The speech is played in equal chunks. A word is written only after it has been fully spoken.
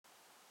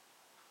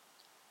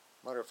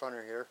Mudder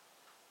Funner here.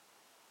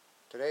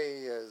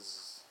 Today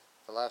is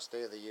the last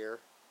day of the year,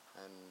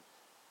 and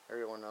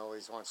everyone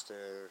always wants to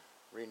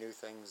renew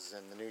things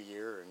in the new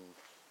year and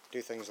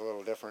do things a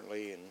little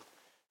differently. And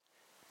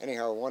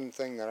anyhow, one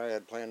thing that I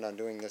had planned on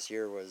doing this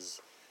year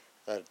was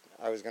that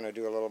I was going to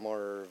do a little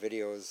more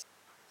videos,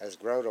 as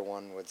Grota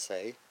one would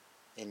say,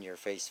 in your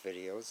face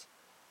videos.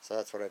 So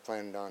that's what I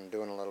planned on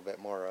doing a little bit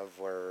more of,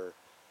 where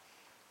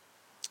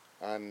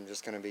I'm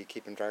just going to be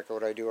keeping track of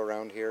what I do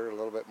around here a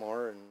little bit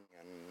more, and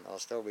I'll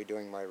still be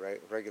doing my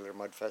regular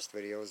Mudfest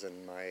videos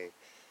and my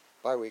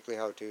bi-weekly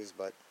how-tos,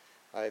 but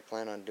I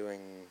plan on doing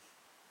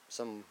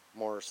some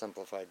more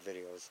simplified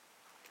videos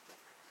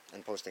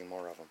and posting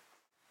more of them.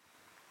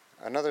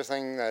 Another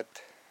thing that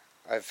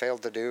I've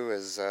failed to do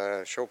is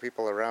show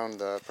people around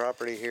the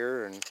property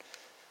here, and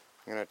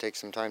I'm going to take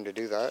some time to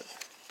do that.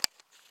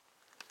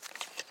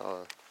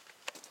 I'll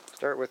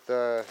start with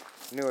the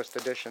newest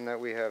addition that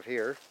we have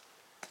here,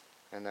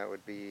 and that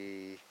would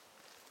be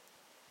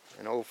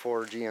an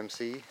 04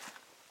 GMC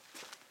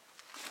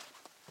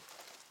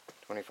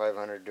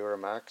 2500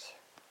 Duramax.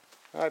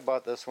 I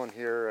bought this one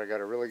here. I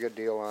got a really good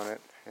deal on it.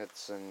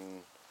 It's in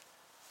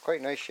quite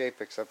nice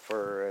shape, except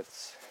for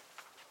it's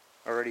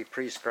already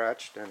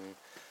pre-scratched, and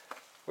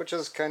which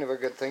is kind of a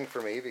good thing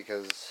for me,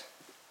 because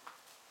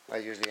I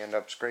usually end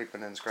up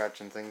scraping and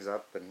scratching things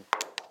up. And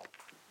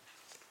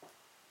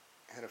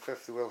had a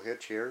fifth wheel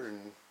hitch here,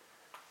 and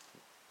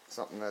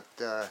something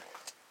that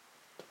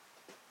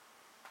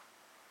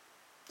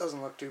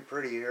doesn't look too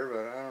pretty here,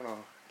 but I don't know,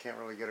 can't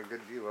really get a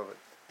good view of it.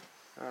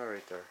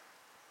 Right there.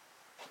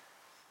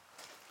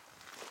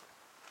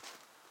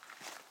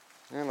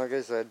 And like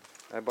I said,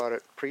 I bought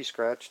it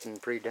pre-scratched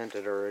and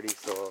pre-dented already,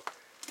 so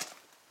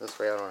this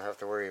way I don't have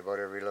to worry about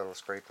every little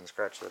scrape and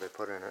scratch that I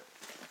put in it.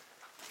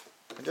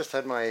 I just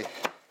had my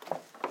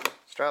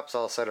straps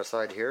all set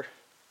aside here.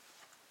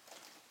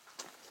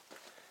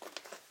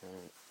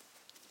 And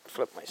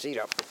flip my seat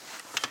up.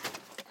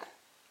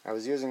 I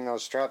was using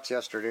those straps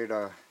yesterday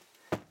to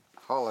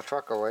haul a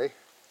truck away.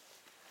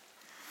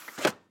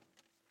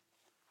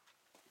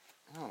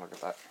 Oh, look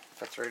at that.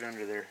 That's right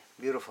under there.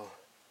 Beautiful.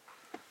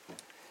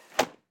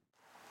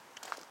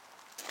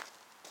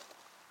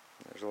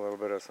 There's a little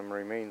bit of some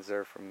remains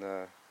there from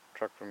the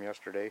truck from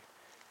yesterday.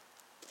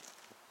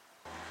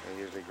 I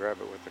usually grab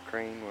it with the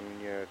crane when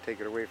you take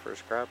it away for a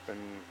scrap and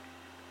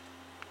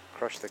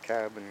crush the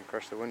cab and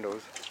crush the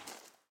windows.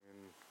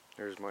 And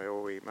there's my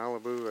 08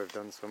 Malibu. I've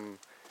done some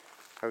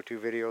how-to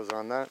videos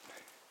on that.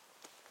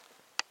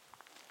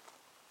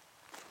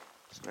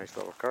 It's a nice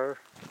little car.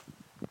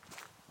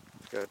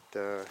 It's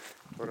got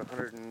about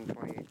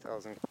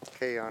 128,000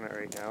 K on it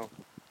right now.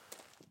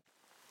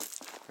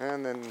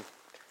 And then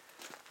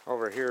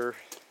over here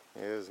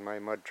is my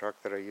mud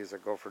truck that I use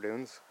at Gopher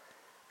Dunes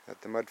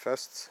at the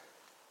Mudfests.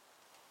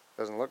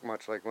 Doesn't look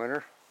much like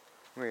winter.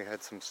 We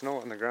had some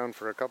snow on the ground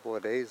for a couple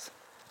of days,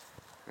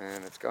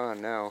 and it's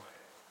gone now.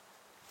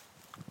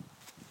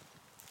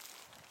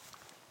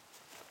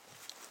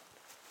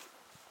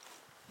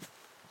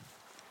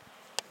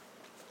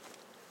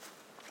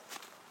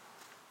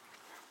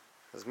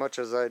 As much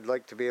as I'd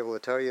like to be able to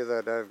tell you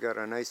that I've got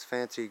a nice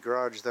fancy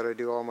garage that I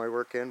do all my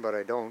work in, but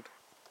I don't.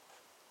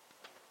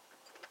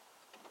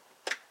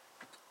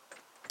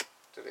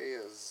 Today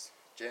is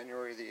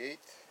January the 8th.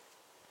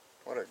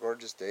 What a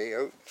gorgeous day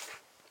out.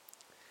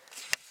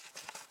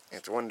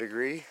 It's 1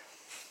 degree.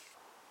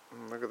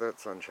 Look at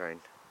that sunshine.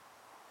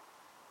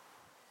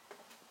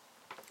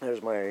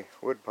 There's my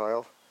wood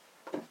pile.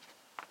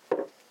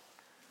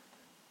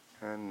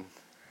 And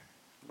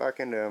back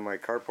into my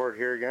carport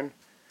here again.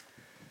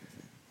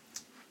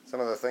 Some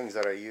of the things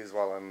that I use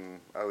while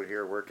I'm out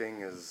here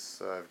working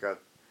is I've got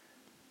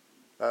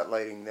that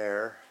lighting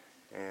there,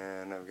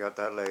 and I've got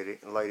that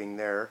lighting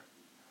there,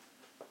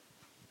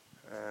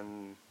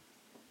 and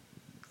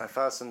I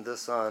fastened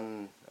this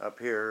on up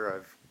here.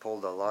 I've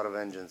pulled a lot of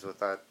engines with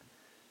that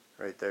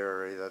right there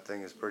already. That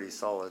thing is pretty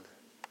solid.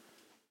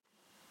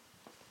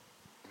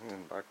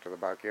 And back to the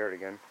backyard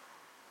again.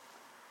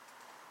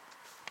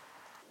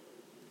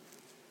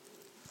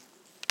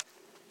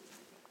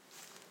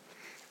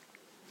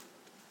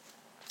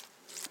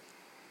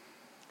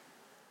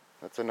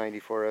 That's a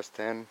 94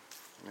 S10,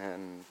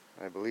 and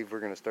I believe we're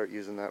going to start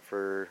using that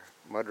for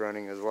mud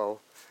running as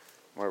well.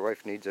 My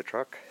wife needs a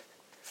truck,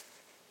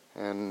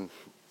 and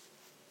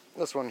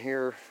this one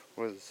here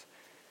was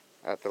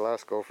at the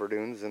last Gopher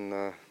Dunes in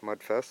the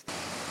Mudfest.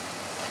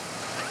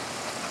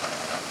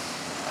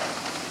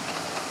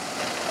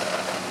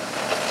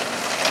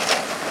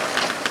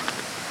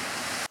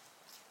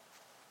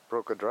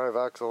 Broke a drive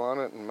axle on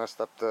it and messed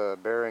up the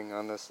bearing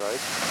on this side.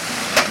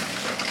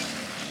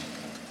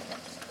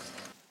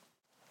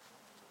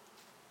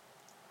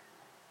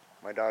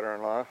 My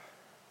daughter-in-law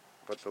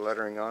put the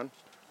lettering on.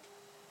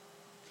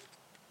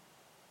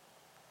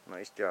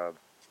 Nice job.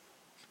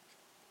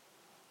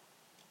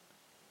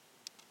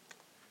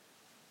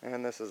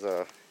 And this is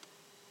a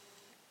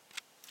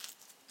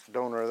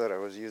donor that I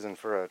was using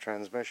for a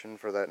transmission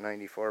for that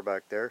 94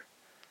 back there.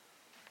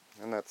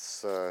 And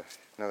that's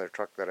another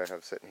truck that I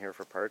have sitting here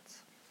for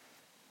parts.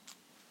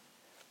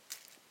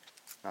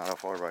 Not a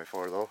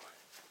 4x4 though.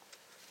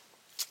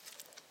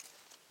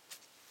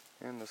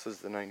 And this is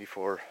the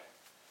 94.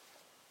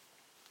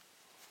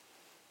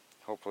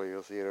 Hopefully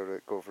you'll see it out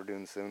at Gopher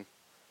Dunes soon.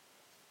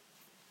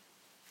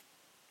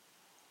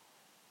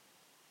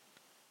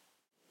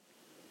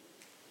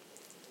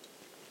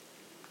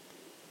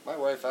 My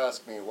wife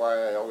asked me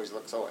why I always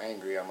look so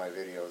angry on my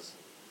videos.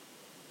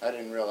 I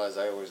didn't realize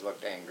I always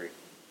looked angry.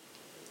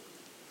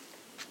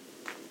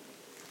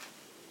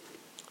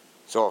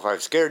 So if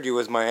I've scared you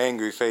with my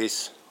angry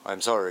face,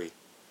 I'm sorry.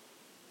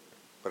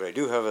 But I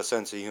do have a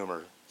sense of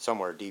humor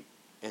somewhere deep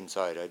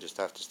inside. I just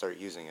have to start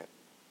using it.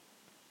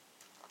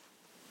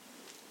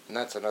 And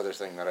that's another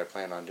thing that I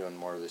plan on doing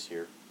more this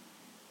year.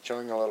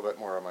 Showing a little bit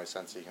more of my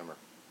sense of humor.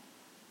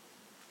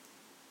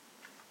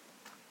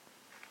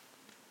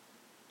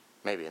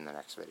 Maybe in the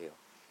next video.